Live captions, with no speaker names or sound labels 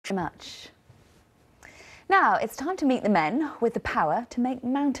much. Now it's time to meet the men with the power to make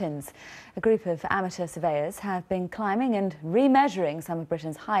mountains. A group of amateur surveyors have been climbing and remeasuring some of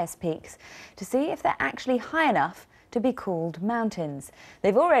Britain's highest peaks to see if they're actually high enough to be called mountains.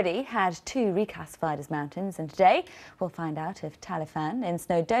 They've already had 2 reclassified as mountains, and today we'll find out if Tal y Fan in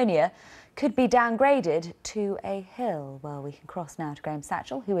Snowdonia could be downgraded to a hill. Well, we can cross now to Graham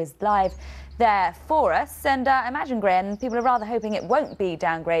Satchell, who is live there for us. And I imagine, Graham, people are rather hoping it won't be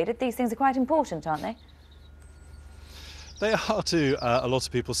downgraded. These things are quite important, aren't they? They are to a lot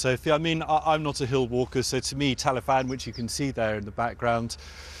of people, Sophie. I mean, I'm not a hill walker, so to me, Tal y Fan, which you can see there in the background,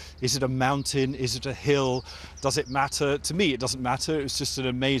 is it a mountain? Is it a hill? Does it matter? To me, it doesn't matter. It was just an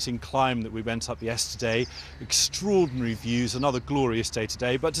amazing climb that we went up yesterday. Extraordinary views, another glorious day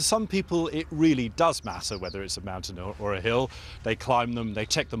today. But to some people, it really does matter whether it's a mountain or a hill. They climb them, they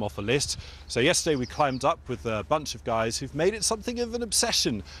check them off a list. So yesterday we climbed up with a bunch of guys who've made it something of an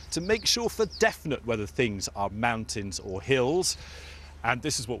obsession to make sure for definite whether things are mountains or hills. And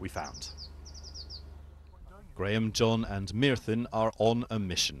this is what we found. Graham, John and Myrthin are on a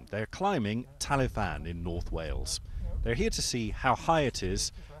mission. They're climbing Tal y Fan in North Wales. They're here to see how high it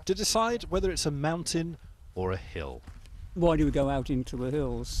is, to decide whether it's a mountain or a hill. Why do we go out into the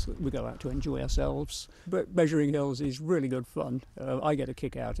hills? We go out to enjoy ourselves. But measuring hills is really good fun. I get a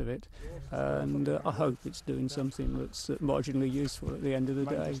kick out of it, and I hope it's doing something that's marginally useful at the end of the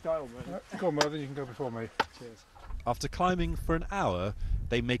day. Go on, Mother, you can go before me. Cheers. After climbing for an hour,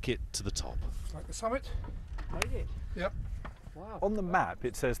 they make it to the top. Like the summit? Made it? Yep. Wow. On the map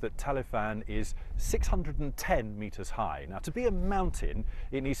it says that Tal y Fan is 610 metres high. Now to be a mountain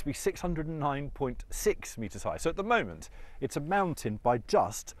it needs to be 609.6 metres high. So at the moment it's a mountain by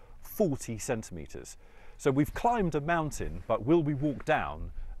just 40 centimetres. So we've climbed a mountain, but will we walk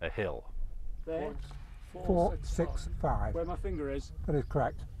down a hill? There. 465. Where my finger is. That is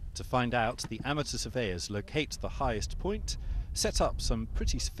correct. To find out, the amateur surveyors locate the highest point, set up some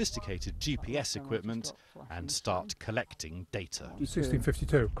pretty sophisticated GPS equipment and start collecting data.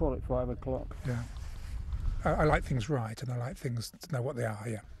 1652. Call it 5 o'clock. Yeah. I like things right, and I like things to know what they are,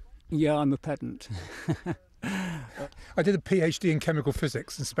 yeah. Yeah, I'm a pedant. I did a PhD in chemical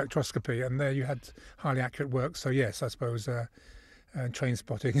physics and spectroscopy, and there you had highly accurate work, so yes, I suppose train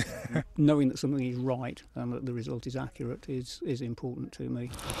spotting. Knowing that something is right and that the result is accurate is important to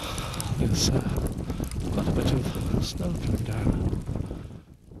me. Yes, got a bit of snow coming down.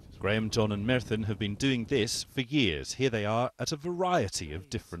 Graham, John and Myrthin have been doing this for years. Here they are at a variety of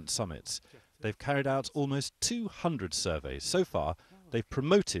different summits. They've carried out almost 200 surveys. So far, they've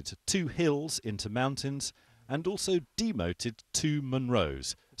promoted 2 hills into mountains and also demoted 2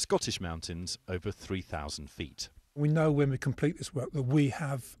 Munros, Scottish mountains over 3,000 feet. We know when we complete this work that we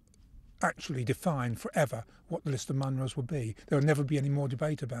have actually defined forever what the list of Munros will be. There will never be any more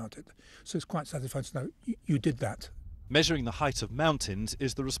debate about it. So it's quite satisfying to know you did that. Measuring the height of mountains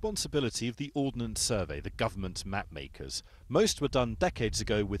is the responsibility of the Ordnance Survey, the government map makers. Most were done decades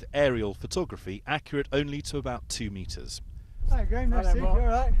ago with aerial photography, accurate only to about 2 metres. Hi Graham, nice to see you. You all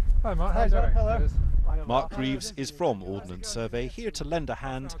right? Hi Mark, Hi John, hello. Mark Greaves is from Ordnance Survey, here to lend a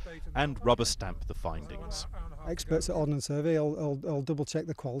hand and rubber stamp the findings. Experts at Ordnance Survey, I'll double check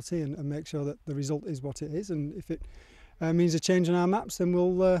the quality and make sure that the result is what it is, and if it means a change on our maps, then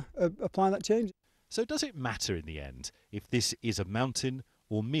we'll apply that change. So does it matter in the end if this is a mountain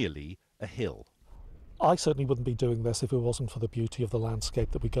or merely a hill? I certainly wouldn't be doing this if it wasn't for the beauty of the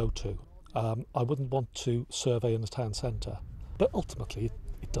landscape that we go to. I wouldn't want to survey in the town centre, but ultimately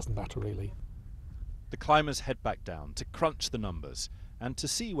it doesn't matter really. The climbers head back down to crunch the numbers and to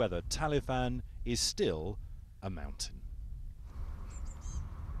see whether Tal y Fan is still a mountain.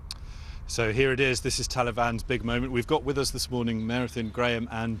 So here it is, this is Tal y Fan's big moment. We've got with us this morning Myrthin, Graham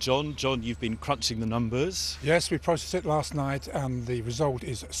and John. John, you've been crunching the numbers. Yes, we processed it last night and the result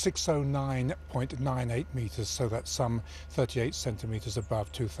is 609.98 metres, so that's some 38 centimetres above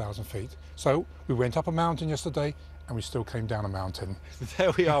 2,000 feet. So we went up a mountain yesterday and we still came down a mountain.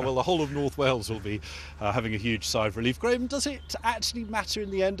 There we are. Well, the whole of North Wales will be having a huge sigh of relief. Graham, does it actually matter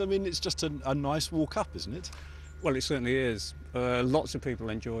in the end? I mean, it's just a nice walk up, isn't it? Well, it certainly is. Lots of people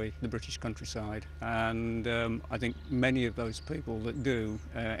enjoy the British countryside, and I think many of those people that do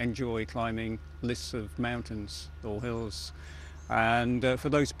enjoy climbing lists of mountains or hills. And for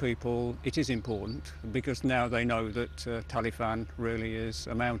those people it is important because now they know that Tal y Fan really is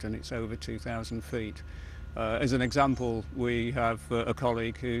a mountain. It's over 2,000 feet. As an example, we have a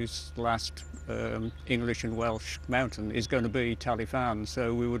colleague whose last English and Welsh mountain is going to be Tal y Fan,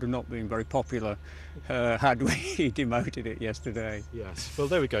 so we would have not been very popular had we demoted it yesterday. Yes, well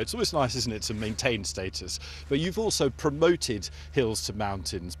there we go. It's always nice, isn't it, to maintain status. But you've also promoted hills to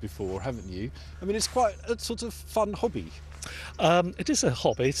mountains before, haven't you? I mean, it's quite a sort of fun hobby. It is a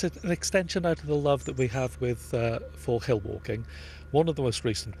hobby. It's an extension out of the love that we have with for hill walking. One of the most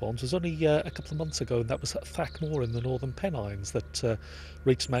recent ones was only a couple of months ago, and that was at Thackmore in the Northern Pennines that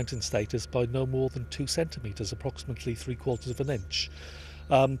reached mountain status by no more than 2 centimetres, approximately 3/4 of an inch.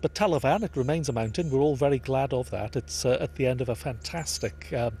 But Tal y Fan, it remains a mountain. We're all very glad of that. It's at the end of a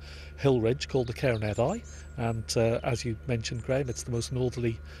fantastic hill ridge called the Caernarfon, and as you mentioned, Graham, it's the most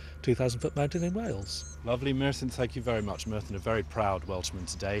northerly 2,000-foot mountain in Wales. Lovely, Merthin, thank you very much. Merthin, a very proud Welshman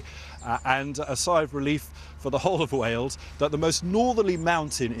today. And a sigh of relief for the whole of Wales that the most northerly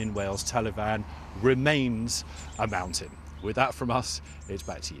mountain in Wales, Tal y Fan, remains a mountain. With that from us, it's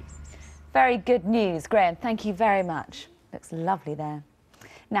back to you. Very good news, Graham. Thank you very much. Looks lovely there.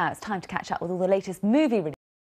 Now it's time to catch up with all the latest movie releases.